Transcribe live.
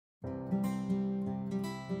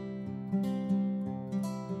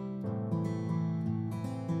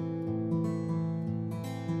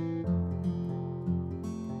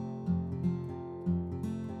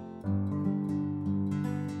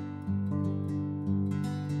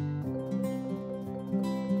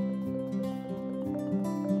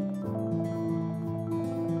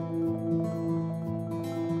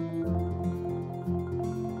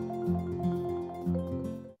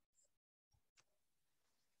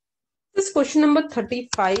This is question number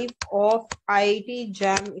 35 of IIT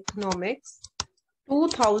JAM Economics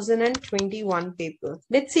 2021 paper.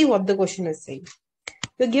 Let's see what the question is saying.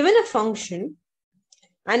 You're given a function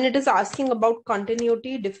and it is asking about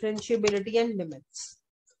continuity, differentiability, and limits.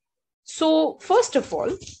 So first of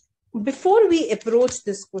all, before we approach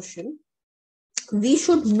this question, we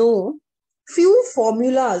should know few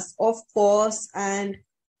formulas of cos and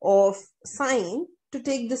of sine to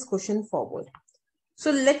take this question forward. So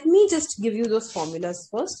let me just give you those formulas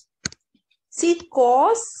first. See,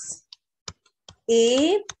 cos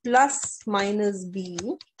A plus minus B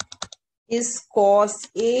is cos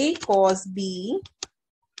A cos B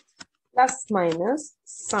plus minus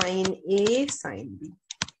sine A sine B.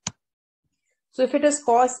 So if it is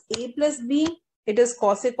cos A plus B, it is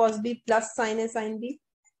cos A cos B plus sine A sine B.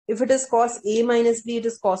 If it is cos A minus B, it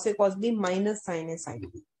is cos A cos B minus sine A sine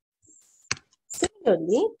B.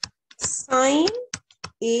 Similarly, sine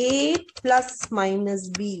A plus minus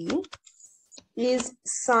B is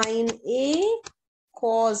sine A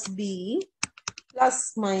cos B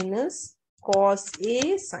plus minus cos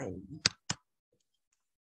A sine B.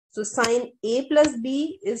 So sine A plus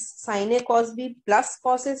B is sine A cos B plus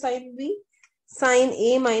cos A sine B. Sine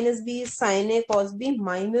A minus B is sine A cos B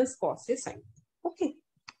minus cos A sine B. Okay.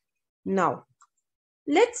 Now,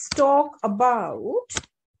 let's talk about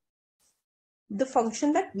the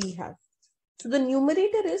function that we have. So the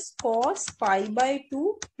numerator is cos pi by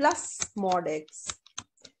 2 plus mod x.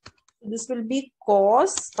 So this will be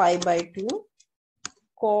cos pi by 2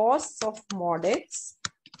 cos of mod x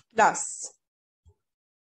plus,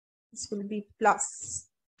 this will be plus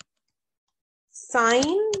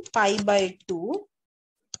sine pi by 2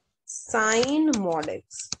 sine mod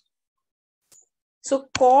x. So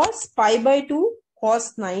cos pi by 2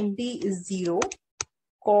 cos 90 is 0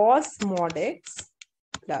 cos mod x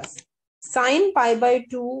plus sine pi by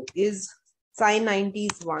 2 is sine 90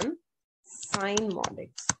 is 1 sine mod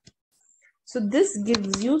x. So this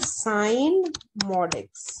gives you sine mod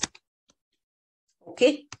x.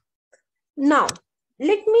 Okay. Now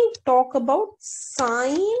let me talk about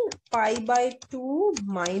sine pi by 2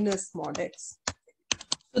 minus mod x.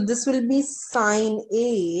 So this will be sine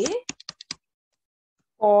A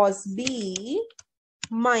cos B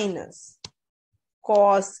minus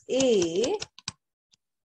cos A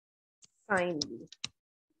sine B.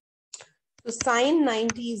 So sine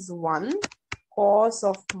 90 is 1 cos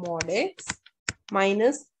of mod x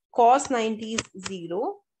minus cos 90 is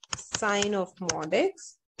 0 sine of mod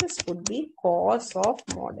x. This would be cos of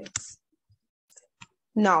mod x.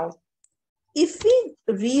 Now, if we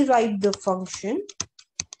rewrite the function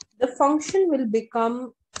will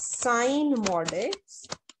become sine mod x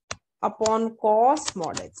upon cos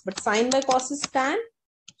mod x. But sine by cos is tan.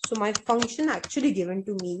 So my function actually given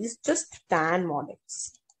to me is just tan mod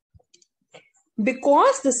x.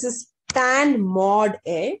 Because this is tan mod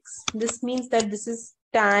x, this means that this is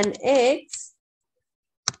tan x.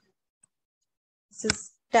 This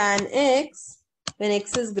is tan x when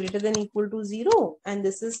x is greater than or equal to 0. And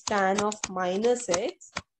this is tan of minus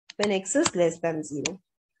x when x is less than 0.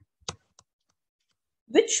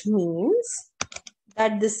 Which means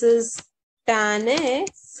that this is tan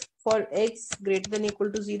x for x greater than or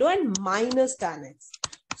equal to 0 and minus tan x.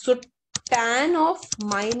 So tan of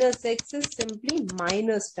minus x is simply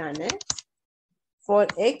minus tan x for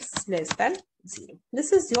x less than 0.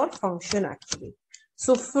 This is your function actually.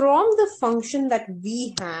 So from the function that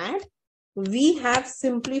we had, we have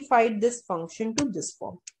simplified this function to this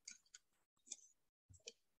form.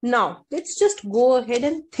 Now let's just go ahead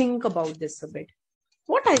and think about this a bit.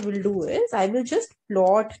 What I will do is I will just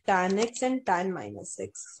plot tan x and tan minus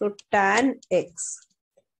x. So tan x,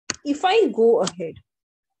 if I go ahead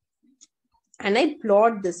and I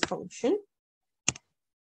plot this function,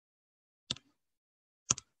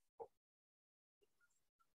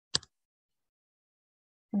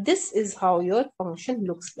 this is how your function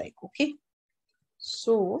looks like. Okay.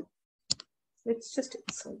 So let's just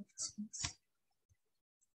insert this.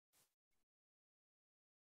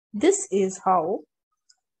 This is how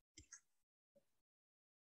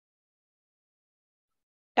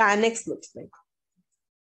tan x looks like.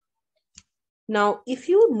 Now, if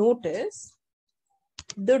you notice,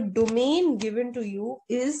 the domain given to you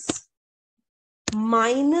is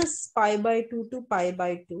minus pi by 2 to pi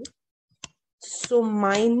by 2. So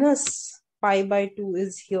minus pi by 2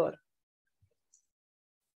 is here.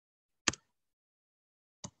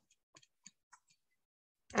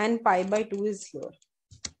 And pi by 2 is here.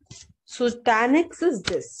 So tan x is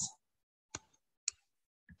this.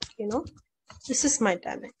 This is my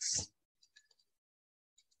tan x.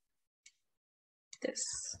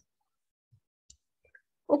 This.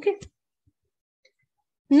 Okay.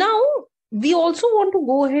 Now, we also want to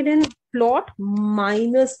go ahead and plot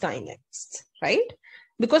minus tan x, right?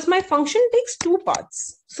 Because my function takes two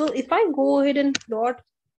parts. So if I go ahead and plot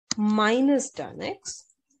minus tan x,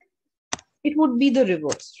 it would be the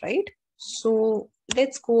reverse, right? So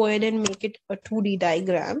let's go ahead and make it a 2D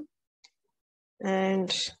diagram. And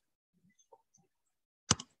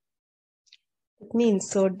let me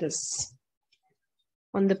insert this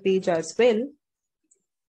on the page as well.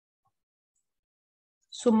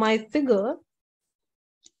 So my figure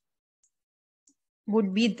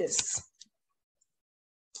would be this.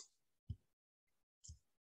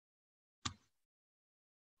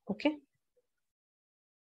 Okay.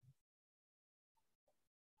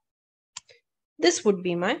 This would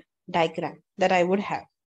be my diagram that I would have.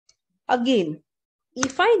 Again,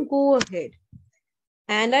 if I go ahead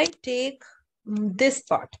and I take this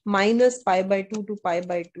part, minus pi by 2 to pi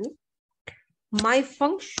by 2, my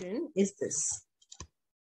function is this.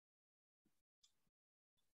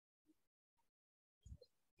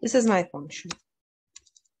 This is my function,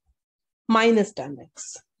 minus tan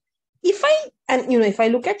x. If I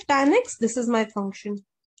look at tan x, this is my function.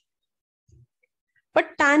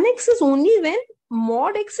 But tan x is only when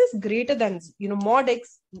mod x is greater than, mod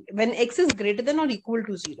x, when x is greater than or equal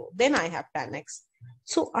to 0, then I have tan x.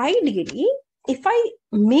 So ideally, if I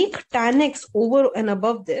make tan x over and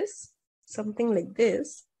above this, something like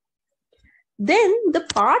this, then the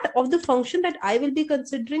part of the function that I will be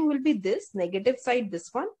considering will be this negative side,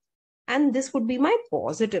 this one, and this would be my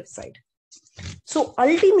positive side. So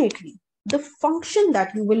ultimately, the function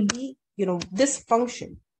that you will be, this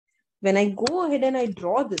function, when I go ahead and I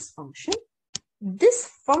draw this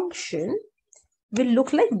function will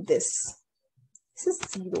look like this. This is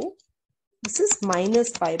 0. This is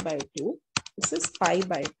minus pi by 2. This is pi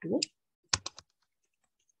by 2.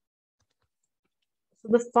 So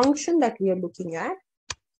the function that we are looking at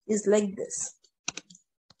is like this.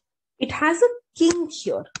 It has a kink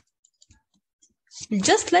here.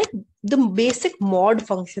 Just like the basic mod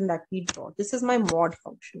function that we draw. This is my mod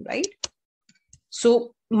function, right?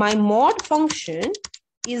 So my mod function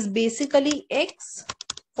is basically x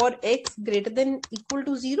for x greater than equal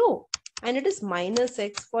to 0. And it is minus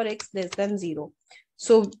x for x less than 0.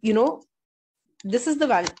 So, this is the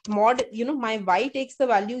value mod, my y takes the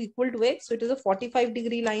value equal to x. So it is a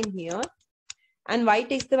 45-degree line here. And y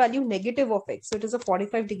takes the value negative of x. So it is a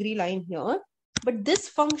 45-degree line here. But this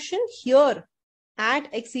function here at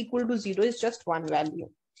x equal to 0 is just one value.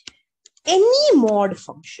 Any mod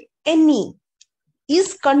function, any,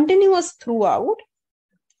 is continuous throughout.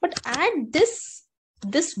 But at this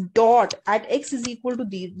dot at x is equal to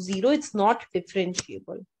 0, it's not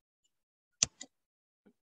differentiable.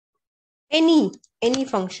 Any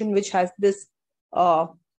function which has this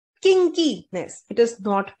kinkiness, it is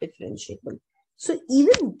not differentiable. So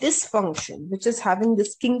even this function, which is having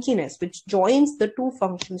this kinkiness, which joins the two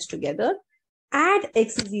functions together, at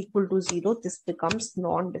x is equal to 0, this becomes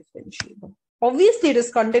non-differentiable. Obviously, it is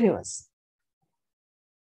continuous,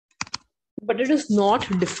 but it is not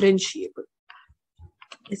differentiable.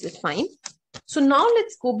 Is it fine? So now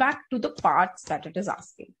let's go back to the parts that it is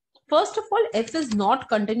asking. First of all, f is not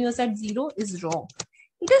continuous at 0 is wrong.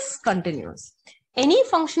 It is continuous. Any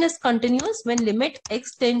function is continuous when limit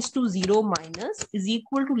x tends to 0 minus is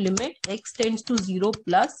equal to limit x tends to 0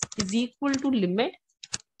 plus is equal to limit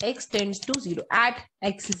x tends to 0 at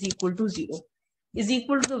x is equal to 0 is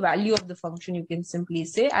equal to the value of the function. You can simply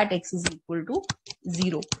say at x is equal to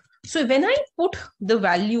 0. So when I put the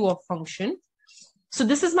value of function, so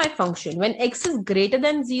this is my function. When x is greater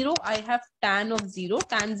than 0, I have tan of 0.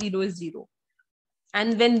 Tan 0 is 0.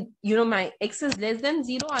 And when, my x is less than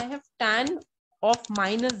 0, I have tan of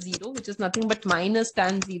minus 0, which is nothing but minus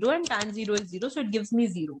tan 0. And tan 0 is 0. So it gives me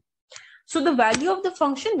 0. So the value of the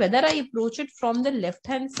function, whether I approach it from the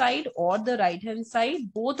left-hand side or the right-hand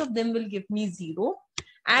side, both of them will give me 0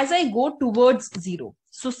 as I go towards 0.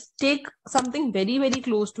 So take something very, very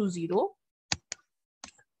close to 0.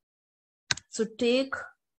 So take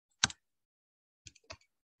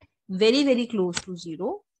very, very close to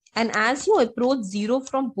 0. And as you approach 0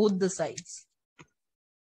 from both the sides,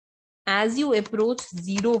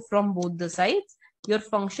 your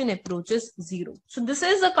function approaches 0. So this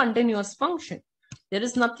is a continuous function. There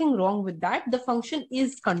is nothing wrong with that. The function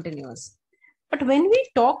is continuous. But when we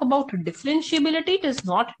talk about differentiability, it is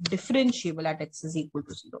not differentiable at x is equal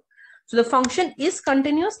to 0. So the function is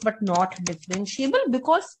continuous but not differentiable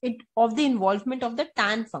because of the involvement of the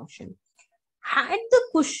tan function. Had the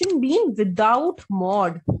question been without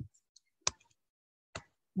mod,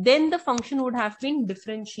 then the function would have been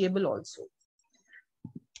differentiable also.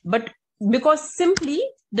 But because simply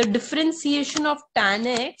the differentiation of tan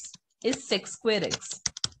x is sec square x.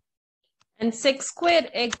 And sec square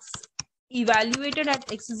x evaluated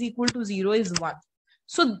at x is equal to 0 is 1.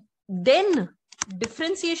 So then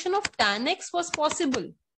differentiation of tan x was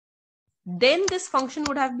possible. Then this function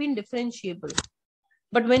would have been differentiable.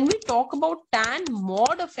 But when we talk about tan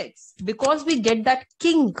mod of x, because we get that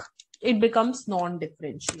kink, it becomes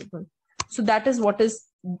non-differentiable. So that is what is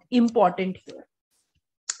important here.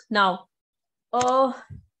 Now, the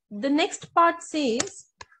next part says,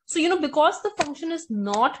 so, because the function is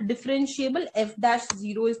not differentiable, f dash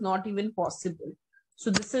 0 is not even possible. So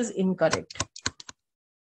this is incorrect.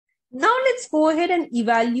 Now let's go ahead and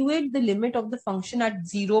evaluate the limit of the function at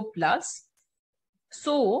 0 plus.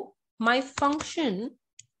 So my function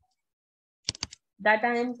that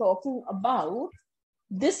I am talking about,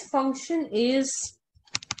 this function is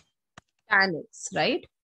tan x, right?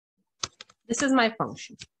 This is my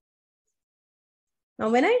function. Now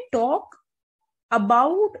when I talk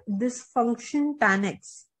about this function tan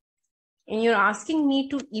x, and you're asking me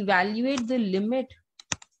to evaluate the limit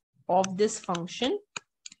of this function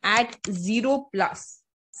at 0 plus.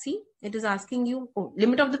 See, it is asking you,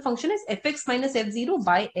 limit of the function is fx minus f0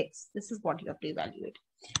 by x. This is what you have to evaluate.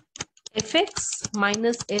 Fx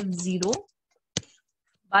minus f0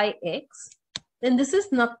 by x. Then this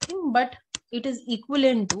is nothing but it is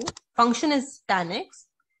equivalent to, function is tan x,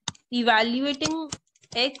 evaluating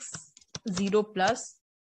x 0 plus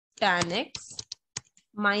tan x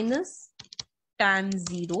minus tan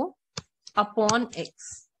 0 upon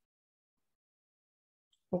x.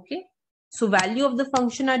 Okay, so value of the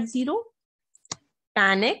function at 0,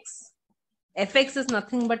 tan x, fx is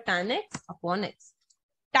nothing but tan x upon x.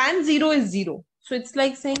 Tan 0 is 0. So it's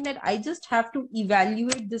like saying that I just have to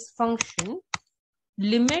evaluate this function,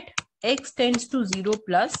 limit x tends to 0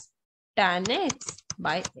 plus tan x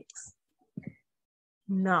by x.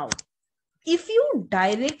 Now, if you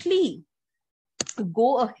directly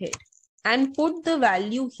go ahead and put the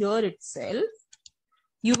value here itself,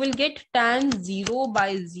 you will get tan 0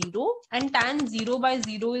 by 0, and tan 0 by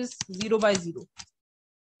 0 is 0 by 0.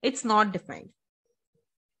 It's not defined.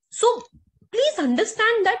 So please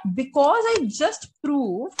understand that because I just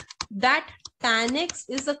proved that tan x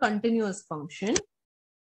is a continuous function,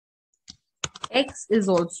 x is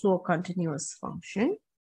also a continuous function.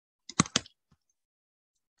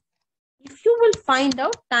 If you will find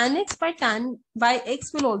out, tan x by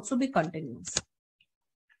x will also be continuous.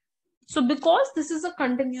 So because this is a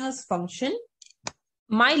continuous function,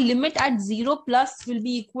 my limit at 0 plus will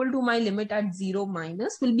be equal to my limit at 0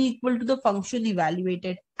 minus will be equal to the function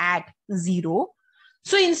evaluated at 0.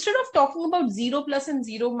 So instead of talking about 0 plus and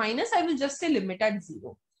 0 minus, I will just say limit at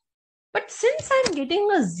 0. But since I'm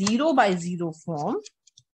getting a 0 by 0 form,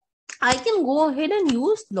 I can go ahead and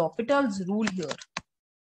use L'Hopital's rule here,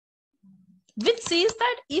 which says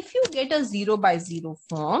that if you get a 0 by 0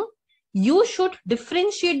 form, you should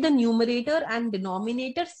differentiate the numerator and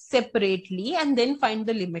denominator separately and then find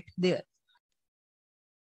the limit there.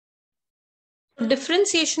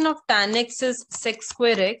 Differentiation of tan x is sec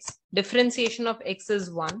square x. Differentiation of x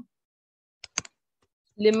is 1.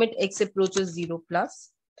 Limit x approaches 0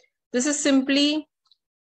 plus. This is simply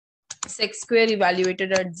sec square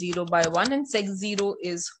evaluated at 0 by 1 and sec 0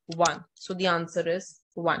 is 1. So the answer is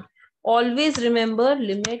 1. Always remember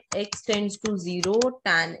limit x tends to 0,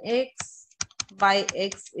 tan x by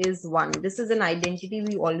x is 1. This is an identity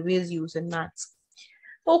we always use in maths.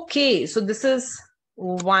 Okay, so this is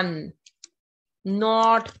 1,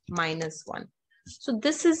 not minus 1. So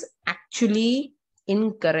this is actually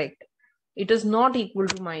incorrect. It is not equal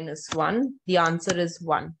to minus 1. The answer is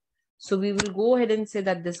 1. So we will go ahead and say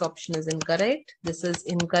that this option is incorrect. This is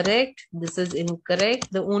incorrect. This is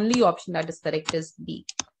incorrect. The only option that is correct is B.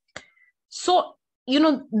 So,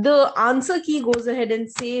 the answer key goes ahead and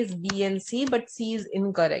says B and C, but C is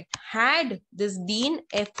incorrect. Had this been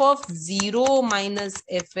f of 0 minus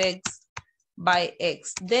fx by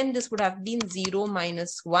x, then this would have been 0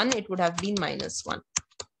 minus 1. It would have been minus 1.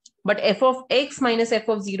 But f of x minus f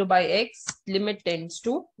of 0 by x, limit tends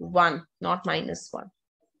to 1, not minus 1.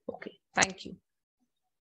 Okay, thank you.